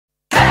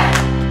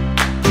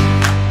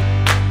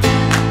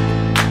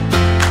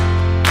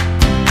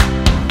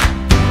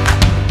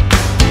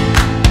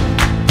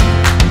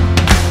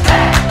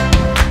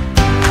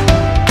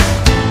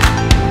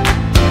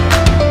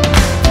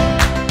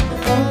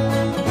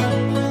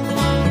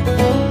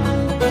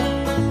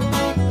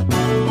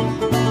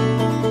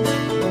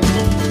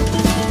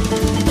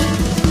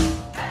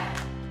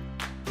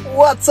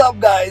What's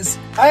up guys?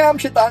 I am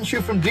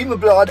Shitanshu from Dream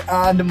Abroad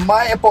and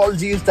my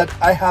apologies that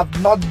I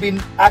have not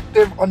been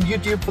active on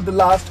YouTube for the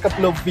last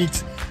couple of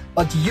weeks.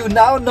 But you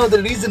now know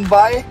the reason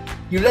why.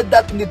 You read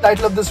that in the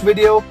title of this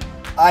video.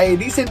 I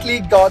recently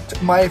got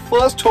my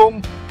first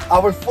home,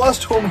 our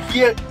first home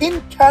here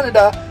in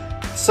Canada.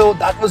 So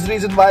that was the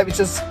reason why, which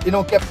has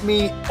kept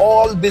me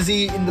all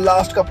busy in the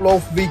last couple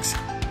of weeks.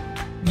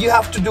 You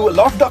have to do a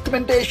lot of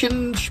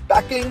documentation,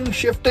 packing,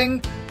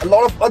 shifting, a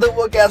lot of other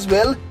work as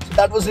well. So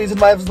that was the reason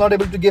why I was not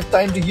able to give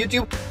time to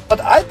YouTube. But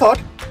I thought,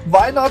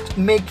 why not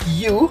make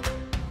you,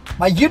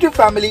 my YouTube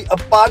family, a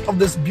part of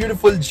this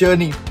beautiful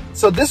journey.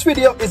 So this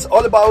video is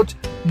all about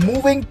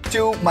moving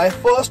to my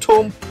first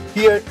home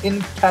here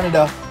in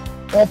Canada.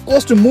 Of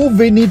course, to move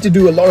we need to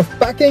do a lot of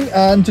packing,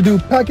 and to do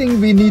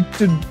packing we need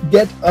to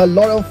get a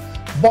lot of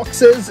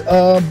boxes,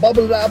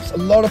 bubble wraps, a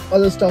lot of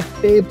other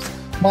stuff, tapes,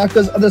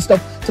 markers, other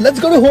stuff. So let's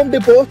go to Home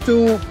Depot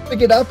to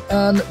pick it up,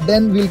 and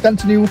then we'll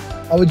continue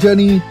our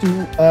journey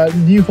to our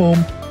new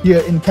home here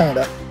in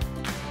Canada.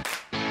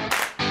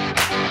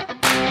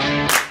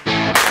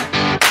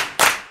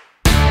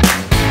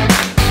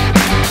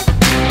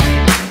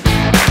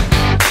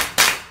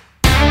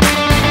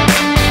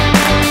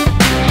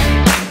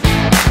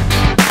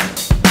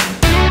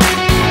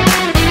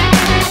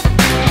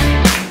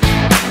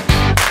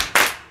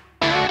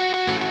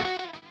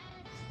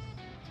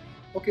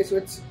 Okay, so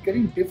it's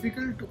getting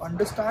difficult to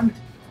understand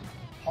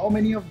how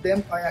many of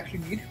them I actually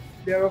need.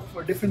 They are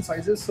of different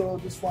sizes. So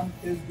this one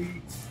is the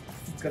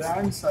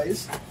grand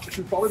size, which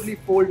will probably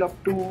fold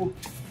up to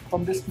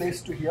from this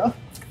place to here.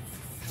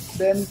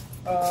 Then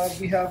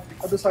we have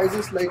the other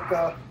sizes like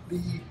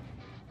the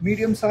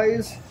medium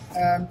size,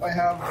 and I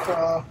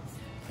have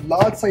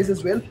large size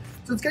as well.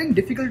 So it's getting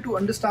difficult to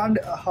understand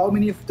how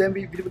many of them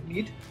we would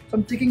need. So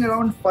I'm taking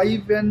around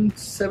 5 and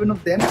 7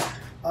 of them.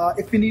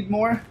 If we need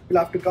more, we'll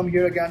have to come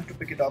here again to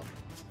pick it up.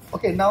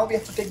 Okay, now we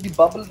have to take the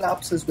bubble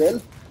wraps as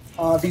well.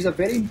 These are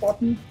very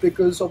important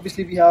because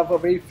obviously we have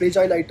very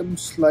fragile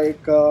items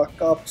like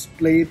cups,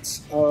 plates,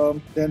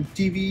 then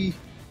TV,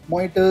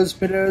 monitors,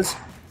 mirrors,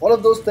 all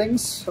of those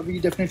things. We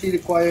definitely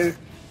require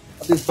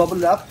this bubble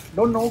wrap.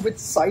 Don't know which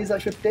size I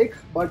should take,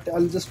 but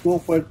I'll just go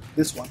for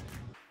this one.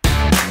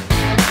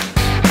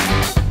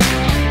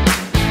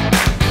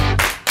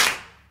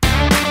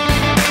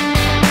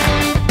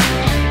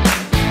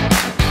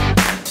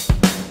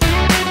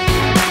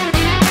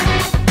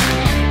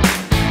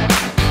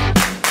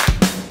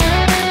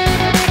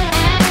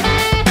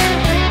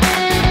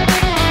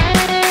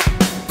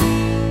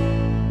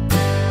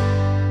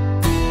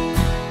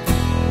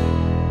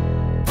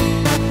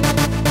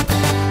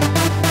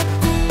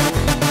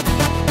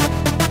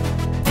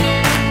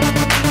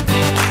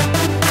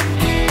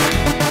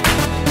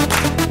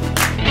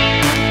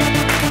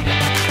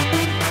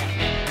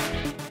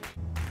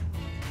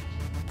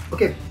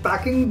 Okay,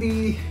 packing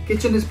the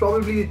kitchen is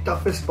probably the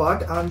toughest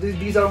part, and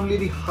these are only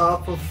the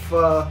half of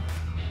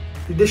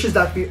the dishes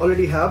that we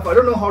already have. I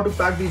don't know how to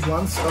pack these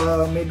ones,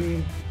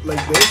 maybe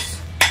like this.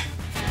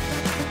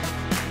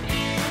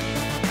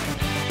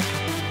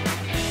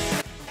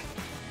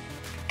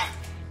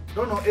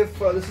 Don't know if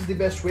this is the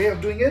best way of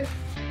doing it.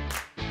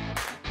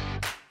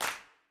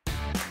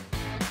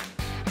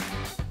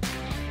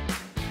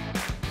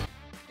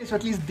 Okay, so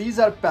at least these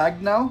are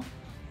packed now.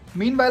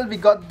 Meanwhile, we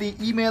got the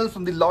email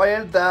from the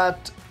lawyer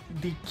that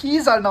the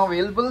keys are now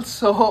available,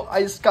 so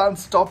I just can't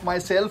stop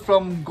myself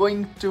from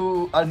going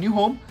to our new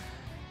home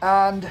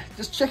and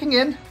just checking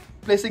in,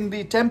 placing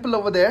the temple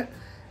over there,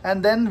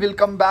 and then we'll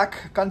come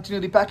back, continue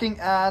the packing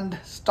and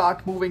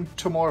start moving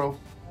tomorrow.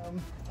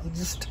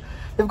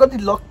 We've got the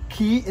lock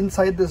key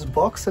inside this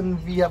box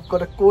and we have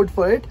got a code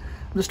for it.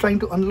 I'm just trying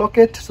to unlock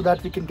it so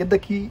that we can get the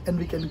key and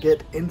we can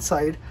get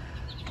inside.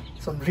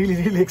 So I'm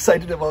really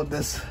excited about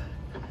this.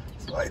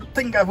 So I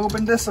think I've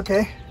opened this,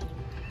 okay,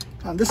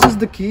 and this is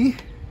the key.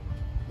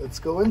 Let's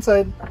go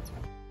inside.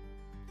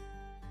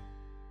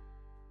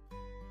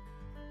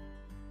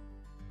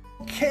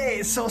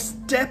 Okay, so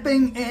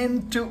stepping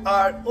into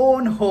our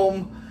own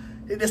home,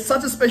 it is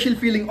such a special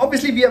feeling.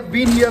 Obviously we have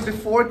been here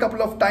before a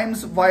couple of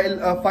times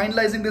while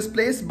finalizing this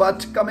place,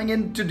 but coming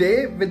in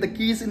today with the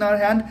keys in our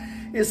hand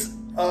is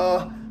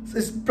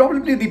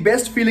probably the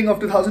best feeling of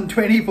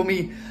 2020 for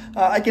me.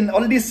 I can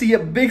already see a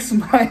big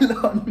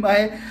smile on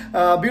my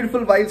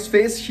beautiful wife's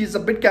face. She's a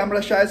bit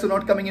camera shy, so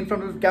not coming in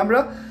front of the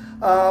camera.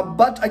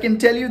 But I can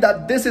tell you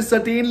that this is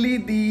certainly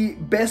the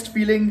best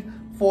feeling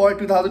for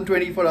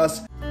 2020 for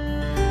us.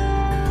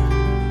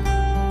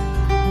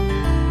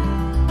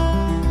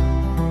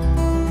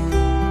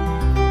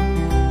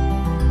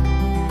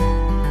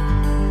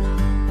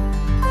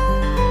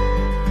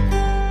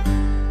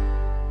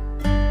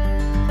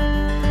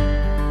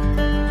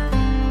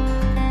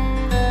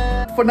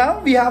 For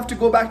now, we have to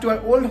go back to our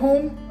old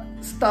home,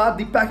 start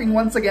the packing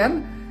once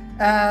again,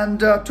 and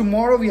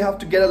tomorrow we have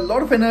to get a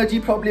lot of energy,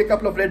 probably a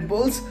couple of Red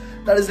Bulls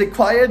that is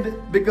required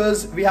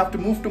because we have to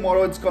move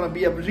tomorrow. It's gonna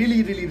be a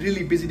really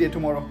busy day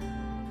tomorrow.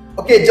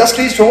 Okay, just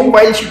reached home.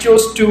 While she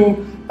chose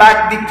to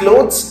pack the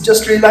clothes,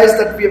 just realized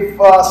that we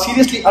have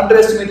seriously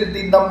underestimated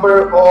the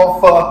number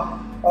of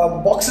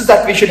boxes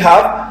that we should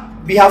have.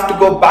 We have to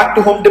go back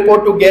to Home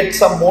Depot to get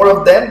some more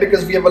of them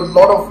because we have a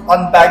lot of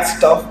unpacked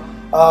stuff.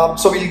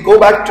 So we'll go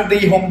back to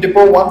the Home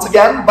Depot once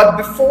again. But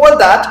before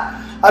that,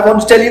 I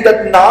want to tell you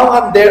that now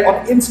I'm there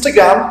on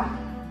Instagram,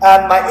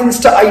 and my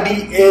Insta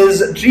ID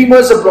is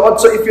Dreamers Abroad.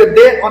 So if you're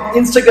there on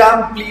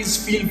Instagram, please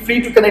feel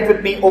free to connect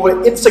with me over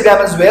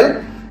Instagram as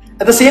well.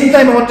 At the same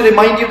time, I want to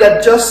remind you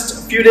that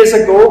just a few days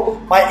ago,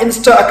 my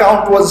Insta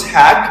account was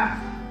hacked.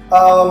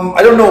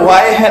 I don't know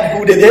why and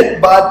who did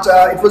it, but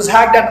it was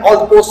hacked and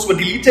all the posts were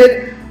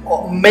deleted.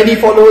 Many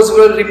followers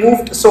were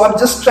removed. So I'm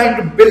just trying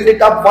to build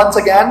it up once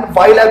again.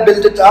 While I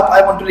build it up,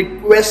 I want to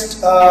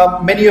request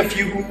many of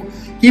you who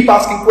keep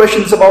asking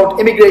questions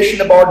about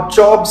immigration, about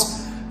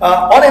jobs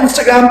on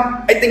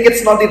Instagram. I think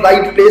it's not the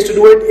right place to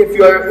do it.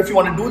 If you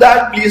want to do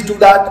that, please do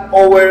that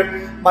over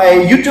my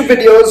YouTube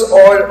videos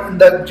or in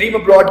the Dream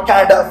Abroad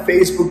Canada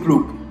Facebook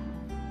group.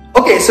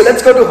 Okay, so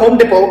let's go to Home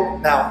Depot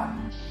now.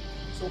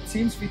 So it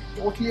seems we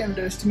totally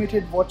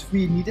underestimated what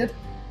we needed.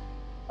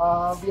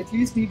 We at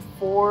least need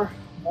 4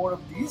 more of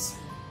these,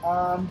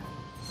 and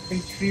I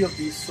think 3 of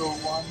these. So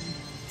 1,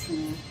 2,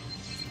 and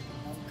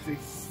 3.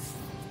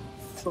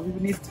 So we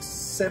will need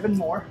 7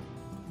 more.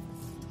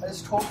 I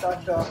just hope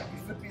that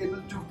we will be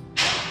able to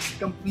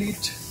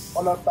complete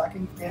all our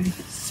packing in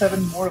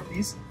 7 more of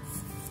these.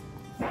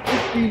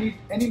 If we need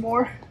any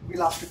more,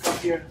 we'll have to come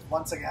here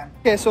once again.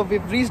 Okay, so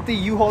we've reached the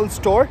U-Haul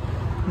store.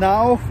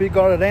 Now we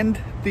gotta rent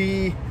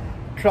the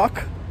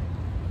truck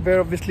where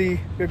obviously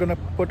we're gonna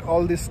put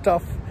all this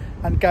stuff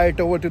and carry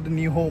it over to the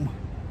new home.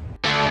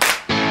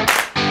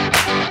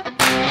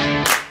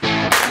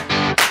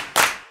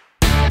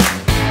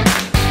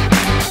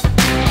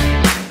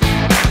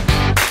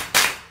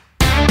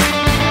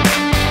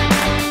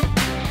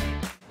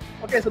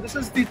 Okay, so this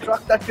is the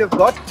truck that we've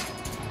got.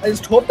 I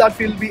just hope that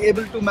we'll be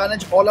able to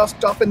manage all our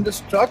stuff in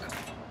this truck.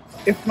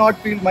 If not,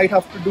 we might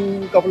have to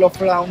do a couple of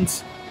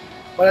rounds,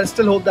 but I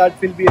still hope that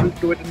we'll be able to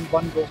do it in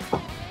one go.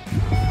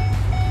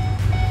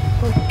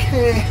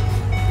 Okay,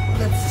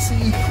 let's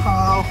see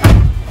how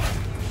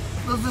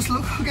does this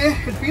look. Okay,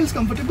 it feels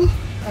comfortable,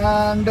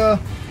 and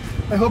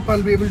I hope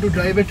I'll be able to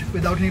drive it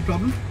without any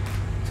problem.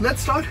 So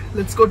let's start.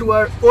 Let's go to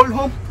our old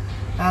home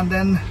and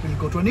then we'll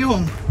go to a new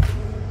home.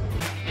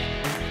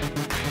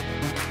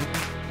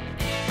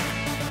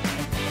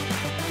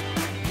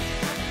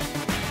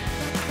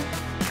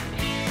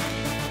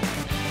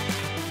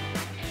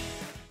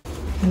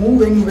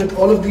 Moving with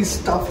all of these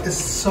stuff is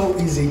so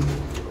easy.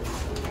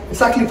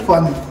 It's actually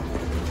fun.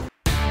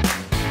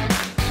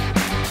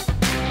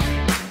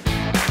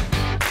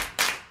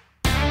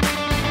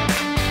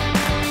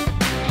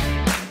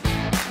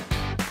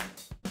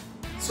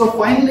 So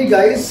finally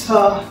guys,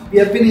 we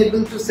have been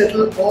able to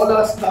settle all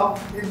our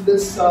stuff in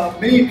this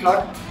mini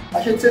truck.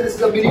 I should say this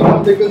is a mini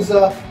one because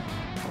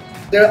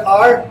there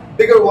are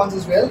bigger ones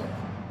as well.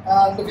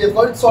 And we have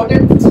got it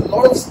sorted. It's a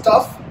lot of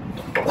stuff,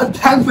 but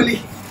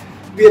thankfully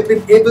we have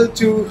been able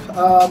to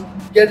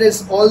get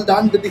this all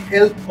done with the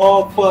help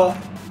of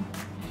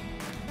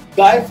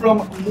guy from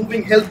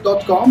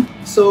movinghelp.com.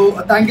 So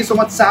thank you so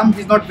much, Sam.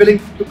 He's not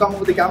willing to come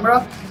over the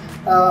camera,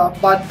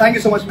 but thank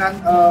you so much,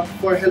 man,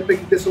 for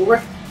helping this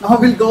over. Now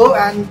we'll go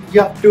and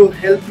you have to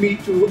help me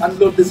to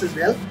unload this as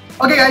well.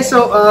 Okay guys,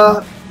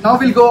 so now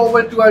we'll go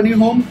over to our new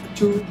home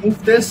to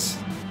move this,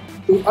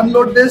 to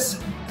unload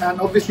this,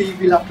 and obviously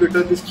we'll have to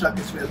return this truck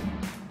as well.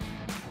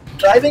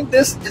 Driving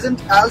this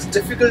isn't as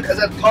difficult as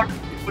I thought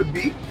it would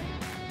be,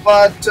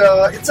 but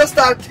it's just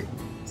that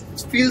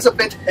it feels a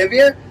bit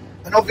heavier,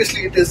 and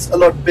obviously it is a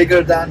lot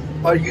bigger than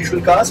our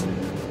usual cars,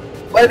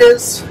 but it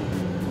is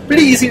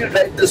pretty easy to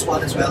drive this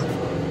one as well.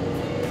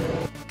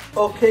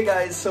 Okay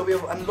guys, so we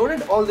have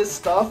unloaded all this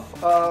stuff,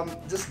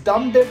 just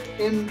dumped it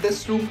in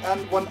this room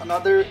and one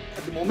another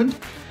at the moment.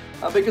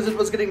 Because it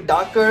was getting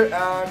darker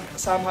and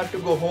Sam had to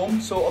go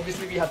home, so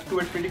obviously we had to do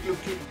it pretty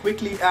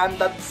quickly, and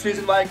that's the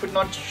reason why I could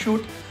not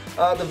shoot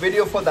the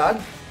video for that.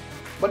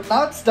 But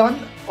now it's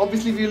done.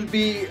 Obviously we'll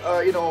be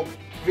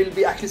we'll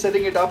be actually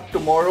setting it up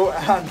tomorrow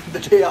and the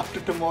day after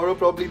tomorrow.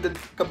 Probably the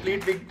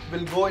complete week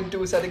will go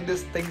into setting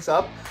these things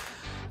up.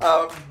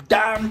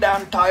 Damn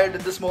tired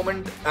at this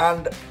moment,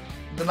 and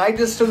the night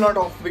is still not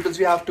off because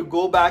we have to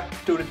go back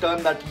to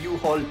return that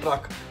U-Haul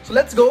truck. So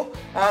let's go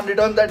and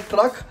return that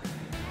truck.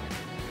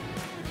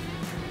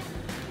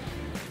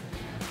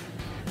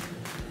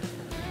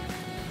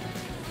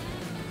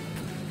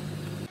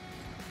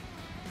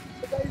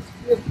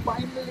 We have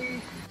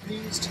finally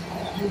reached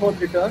U-Haul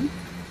return,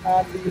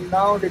 and we will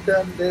now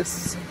return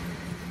this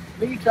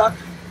mini truck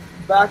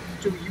back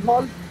to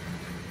U-Haul.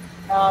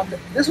 And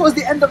this was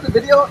the end of the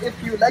video.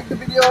 If you liked the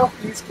video,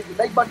 please click the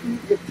like button.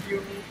 If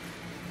you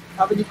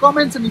have any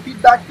comments, any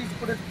feedback, please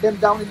put them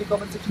down in the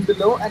comment section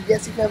below. And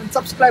yes, if you haven't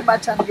subscribed my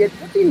channel yet,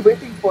 what are you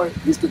waiting for?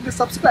 Please click the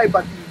subscribe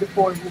button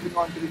before moving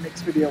on to the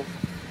next video.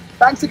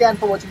 Thanks again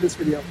for watching this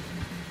video.